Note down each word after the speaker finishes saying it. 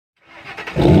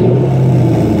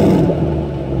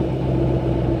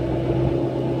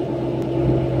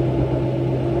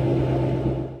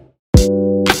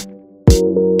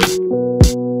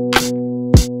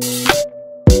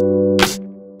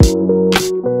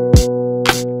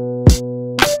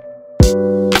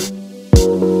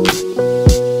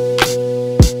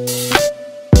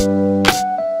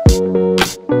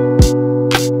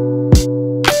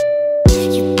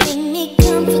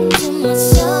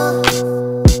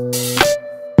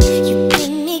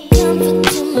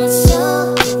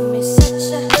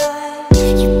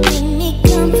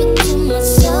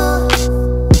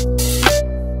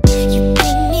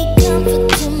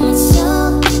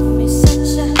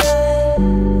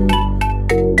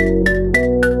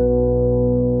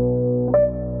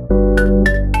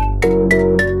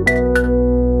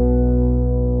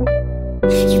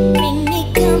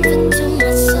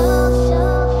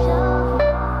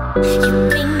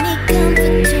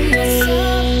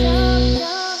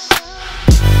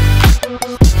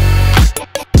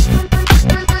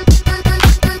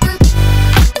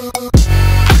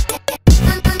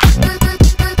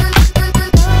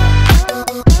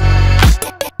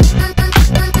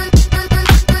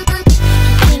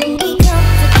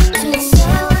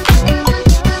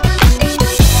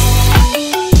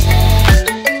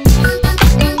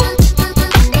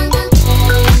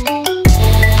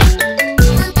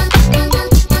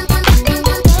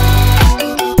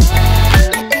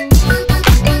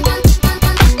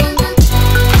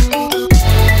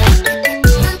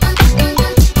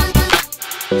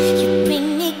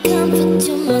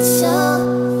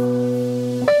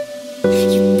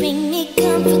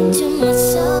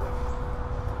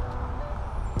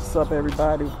What's up,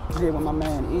 everybody? Here with my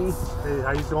man E. Hey,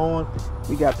 how you doing?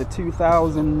 We got the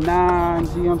 2009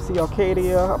 Gmc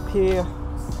Acadia up here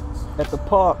at the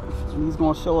park. And he's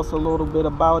gonna show us a little bit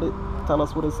about it, tell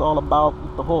us what it's all about,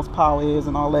 what the horsepower is,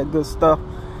 and all that good stuff.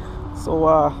 So,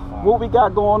 what we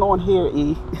got going on here,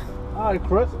 E? All right,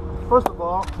 Chris. First of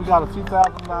all, we got a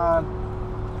 2009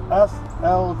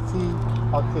 SLT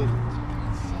Acadia.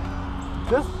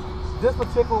 This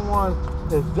particular one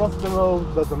is just below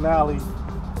the Denali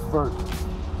version.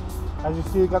 As you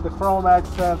see, it got the chrome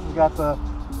accents, it got the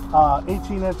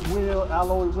 18-inch wheel,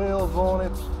 alloy wheels on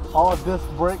it, all disc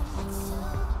brakes.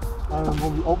 And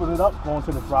when we open it up, going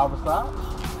to the driver's side.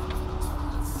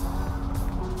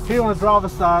 Here on the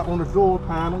driver's side, on the door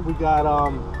panel, we got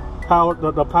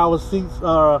the power seats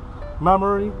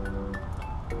memory,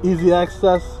 easy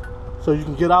access, so you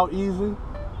can get out easy.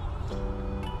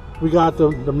 We got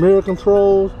the mirror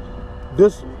controls.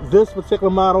 This particular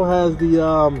model has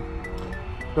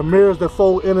the mirrors that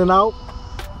fold in and out,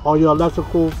 or your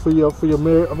electrical for your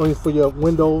mirror. I mean, for your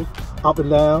windows up and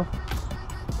down,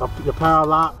 your power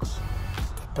locks,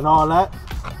 and all that.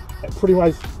 And pretty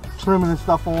much trimming and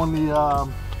stuff on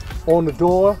the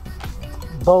door.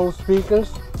 Bose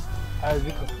speakers, as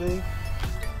you can see.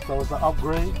 So it's an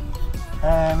upgrade.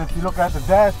 And if you look at the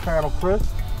dash panel, Chris,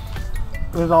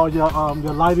 there's all your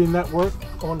lighting network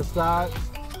on the side.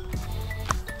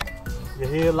 Your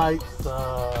headlights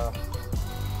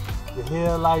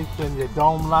and your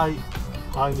dome light,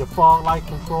 your fog light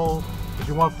control. If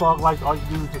you want fog lights, all you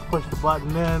do is just push the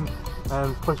button in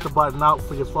and push the button out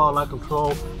for your fog light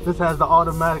control. This has the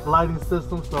automatic lighting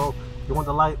system, so if you want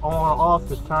the light on or off,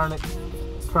 just turn it.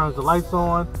 Turns the lights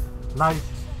on. Nice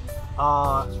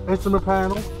instrument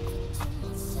panel,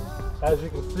 as you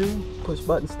can see. Push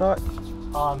button start?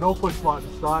 No push button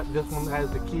start. This one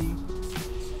has the key.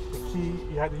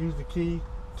 You had to use the key.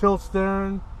 Tilt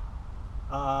steering,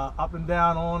 up and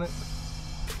down on it.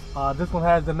 This one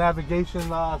has the navigation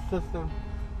system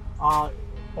on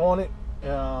it.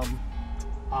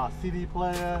 CD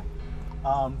player,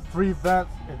 3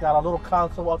 vents. It's got a little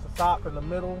console at the top in the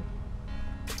middle.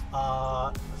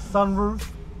 Sunroof,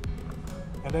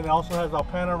 and then it also has a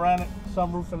panoramic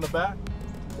sunroof in the back.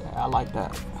 Yeah, I like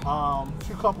that.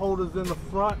 2 cup holders in the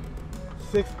front.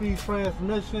 6-speed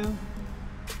transmission.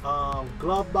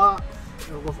 Glove box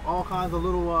with all kinds of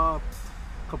little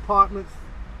compartments,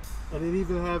 and it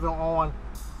even have it on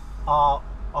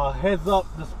a heads-up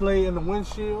display in the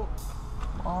windshield.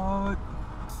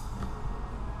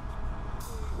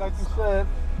 Like you said,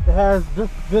 it has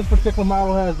this particular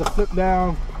model has the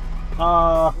flip-down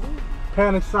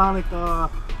Panasonic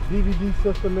DVD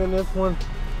system in this one.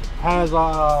 Has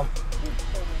it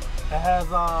has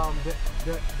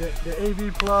the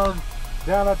AV plug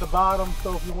down at the bottom,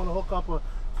 so if you want to hook up a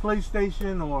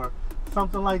PlayStation or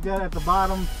something like that at the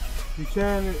bottom, you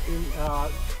can. It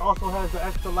also has the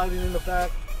extra lighting in the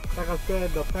back. Like I said,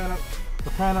 the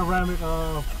panoramic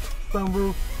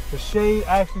sunroof. The shade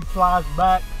actually slides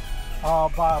back by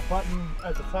a button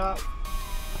at the top.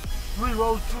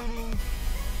 3-row seating.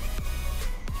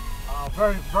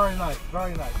 Very nice, very nice,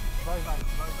 very nice, very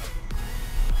nice.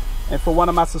 And for one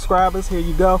of my subscribers, here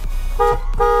you go.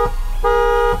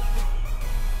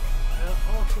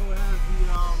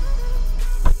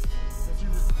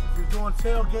 If you're doing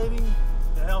tailgating,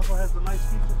 it also has the nice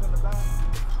features in the back.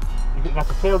 You got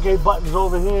the tailgate buttons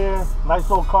over here. Nice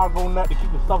little cargo net to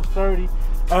keep the stuff sturdy.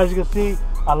 As you can see,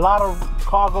 a lot of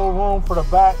cargo room for the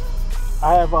back.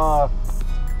 I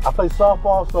play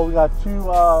softball, so we got two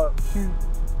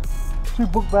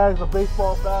book bags of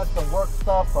baseball bats, some work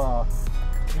stuff.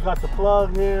 You got the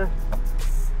plug here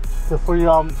for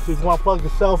your if you want to plug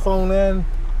your cell phone in.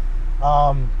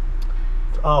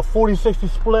 40-60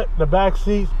 split, the back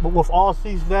seats, but with all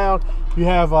seats down, you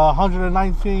have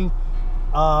 119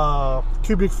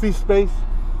 cubic feet space.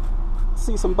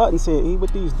 See some buttons here, E.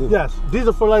 What these do? Yes, these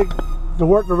are for like to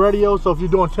work the radio. So if you're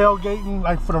doing tailgating,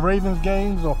 like for the Ravens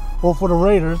games or for the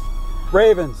Raiders.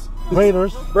 Raiders.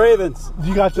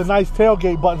 You got your nice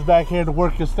tailgate buttons back here to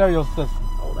work your stereo system.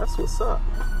 Oh, that's what's up.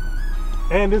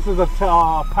 And this is a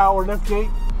power lift gate.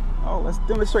 Oh, let's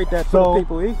demonstrate that for the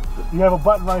people, E. You have a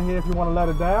button right here if you want to let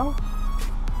it down.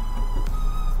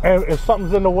 And if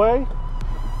something's in the way,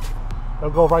 it'll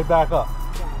go right back up.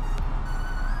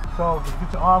 So you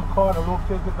get your arm caught, a little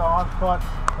kid get the arm caught,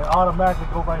 and automatically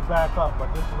go right back up.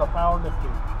 But this is a power lift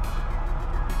gate.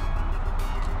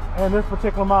 And this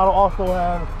particular model also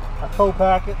has a tow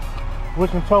package,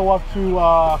 which can tow up to,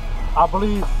 I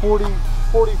believe,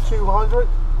 4,200.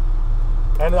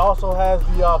 And it also has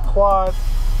the quad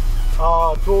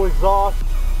dual exhaust,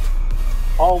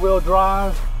 all-wheel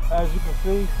drive, as you can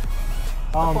see.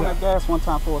 on that gas one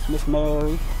time for us, Miss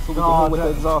Mary, so we can hear what the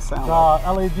exhaust sound like.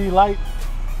 LED light.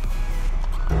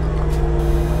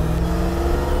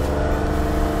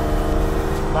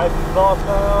 Nice exhaust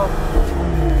sound.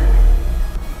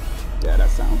 Yeah, that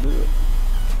sounds good.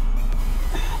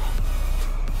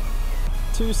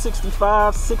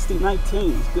 265, 60,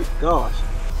 19. Good gosh.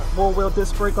 Four-wheel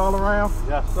disc brake all around?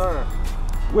 Yes, sir.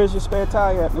 Where's your spare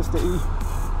tire at, Mr. E?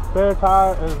 Spare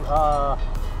tire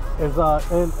is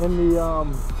in the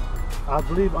I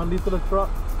believe underneath of the truck.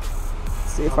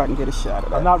 See if I can get a shot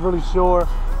of that. I'm not really sure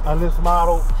on this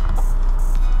model.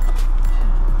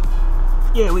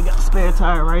 Yeah, we got a spare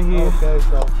tire right here. Okay,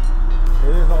 so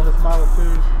it is on this model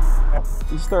too.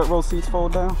 These third row seats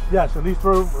fold down? Yes, and these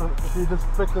third, if you just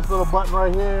click this little button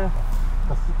right here,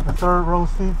 the third row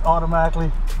seats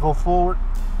automatically go forward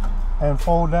and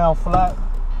fold down flat,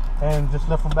 and just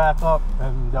lift them back up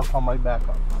and they'll come right back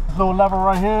up. This little lever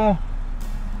right here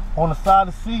on the side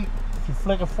of the seat, if you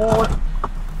flick it forward,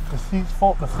 the seats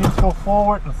go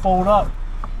forward and fold up,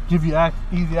 give you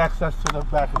easy access to the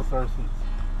back of the third seat.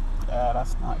 Yeah,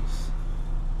 that's nice.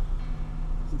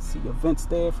 You can see your vents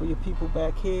there for your people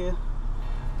back here.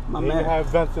 You have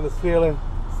vents in the ceiling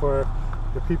for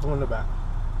the people in the back.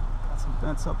 Got some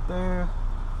vents up there.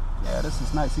 Yeah, this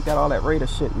is nice. You got all that Raider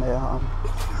shit in there, huh?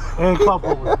 And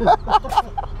coupled with it.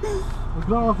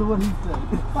 Regardless of what he said.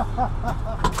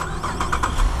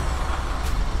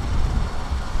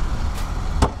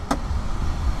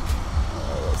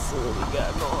 Let's see what we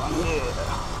got going here.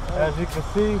 As you can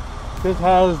see, this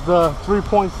has the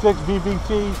 3.6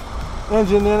 VVT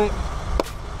engine in it.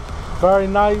 Very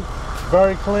nice,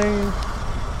 very clean.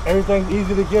 Everything's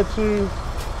easy to get to.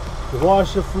 Your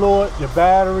washer fluid, your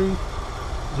battery,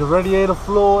 your radiator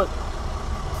fluid,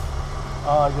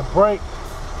 your brake.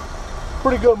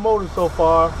 Pretty good motor so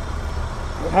far.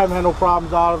 Haven't had no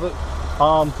problems out of it.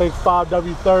 Takes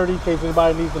 5W30 in case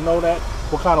anybody needs to know that.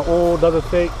 What kind of oil does it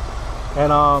take?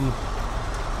 And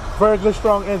very good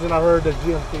strong engine I heard that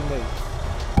GMC made.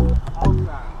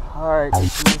 Alright,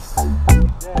 this is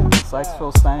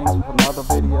Sykesville Stangs with another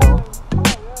video.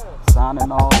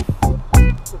 Signing off.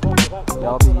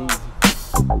 Y'all be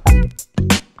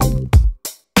easy.